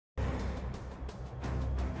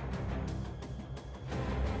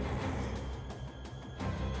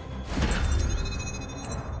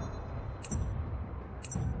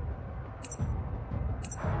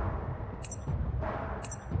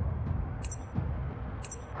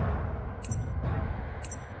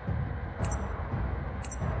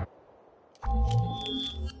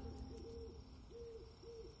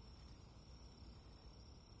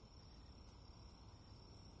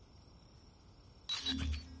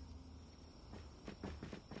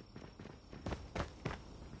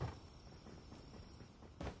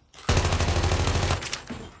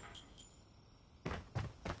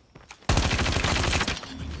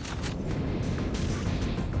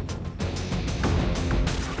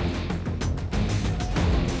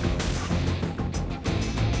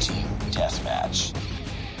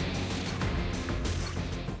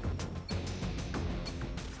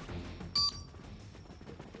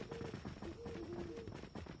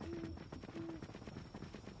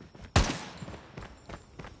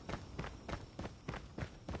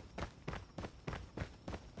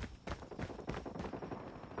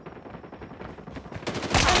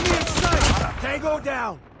Tango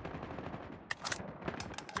down!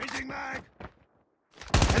 Changing mag!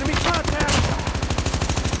 Enemy contact!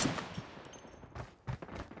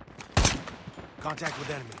 Contact with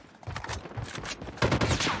enemy.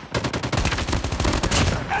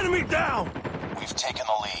 Enemy down! We've taken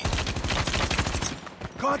the lead.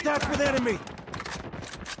 Contact with enemy!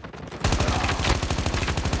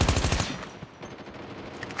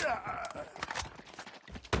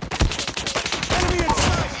 Enemy in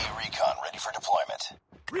sight! UAV recon ready for deployment.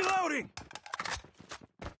 Reloading!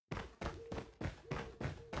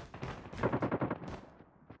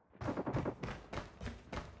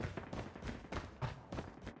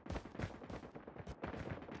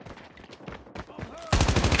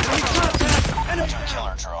 Hunter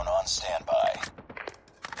killer drone on standby.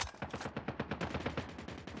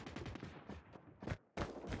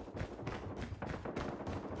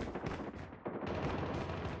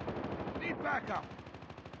 Need backup!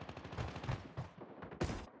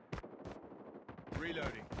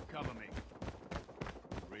 Reloading. Cover me.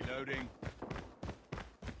 Reloading.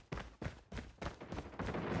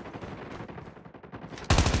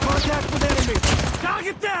 Contact with enemy!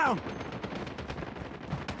 Target down!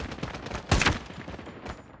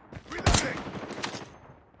 Reloading!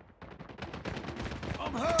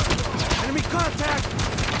 I'm hurt! Enemy contact!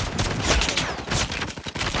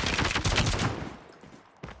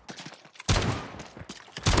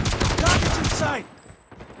 Target's in sight!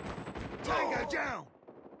 Tango down!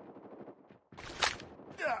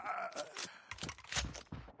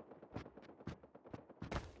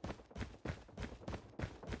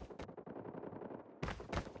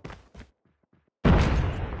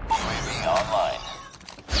 UAV online.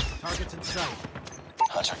 Target's in sight.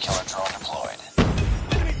 Hunter killer drone deployed.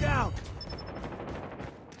 Enemy down!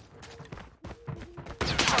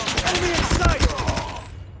 Enemy in sight!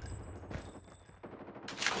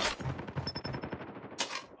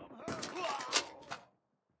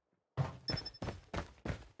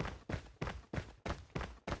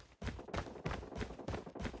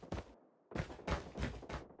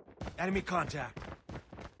 Enemy contact.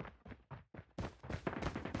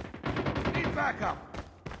 Need backup.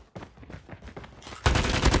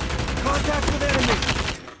 Contact with enemy.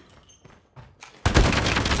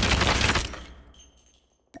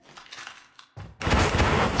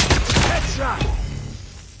 Headshot.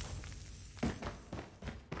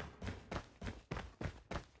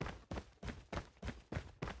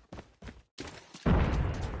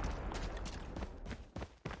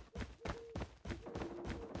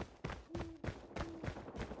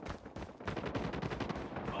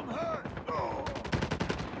 I'm hurt.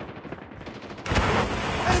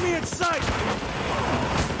 Enemy in sight.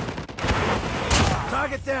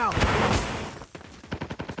 Target down.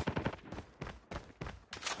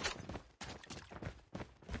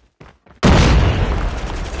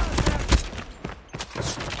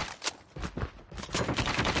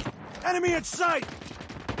 Enemy in sight!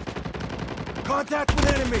 Contact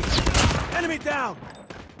with enemy! Enemy down!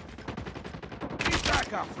 Need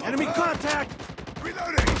backup! Enemy contact!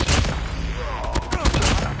 Reloading!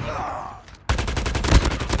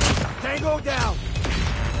 Tango down!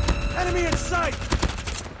 Enemy in sight!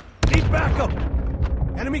 Need backup!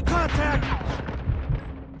 Enemy contact!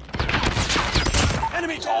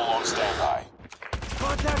 Enemy All on standby.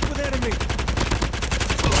 Contact with enemy!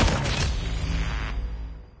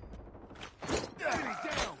 Enemy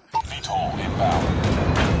down! VTOL inbound.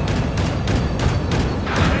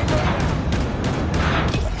 Tango down!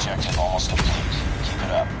 Objective almost complete. Keep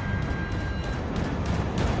it up.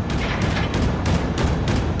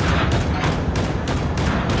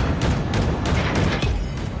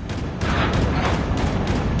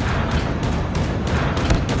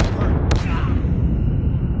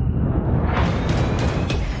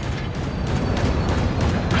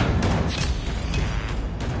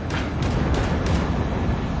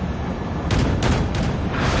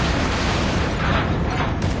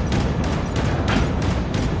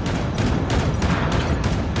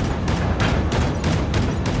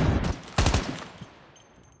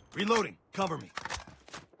 Reloading. Cover me.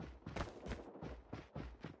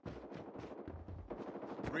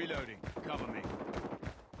 Reloading. Cover me.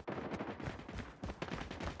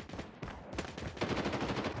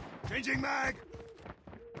 Changing mag.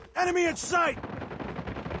 Enemy in sight.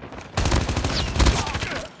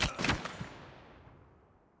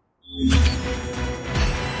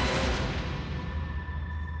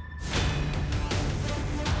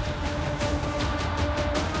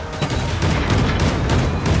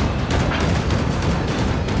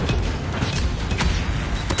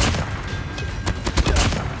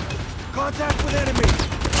 Contact with enemy!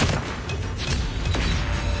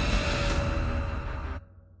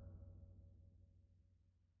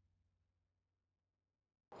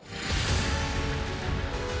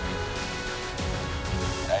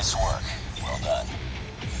 Nice work.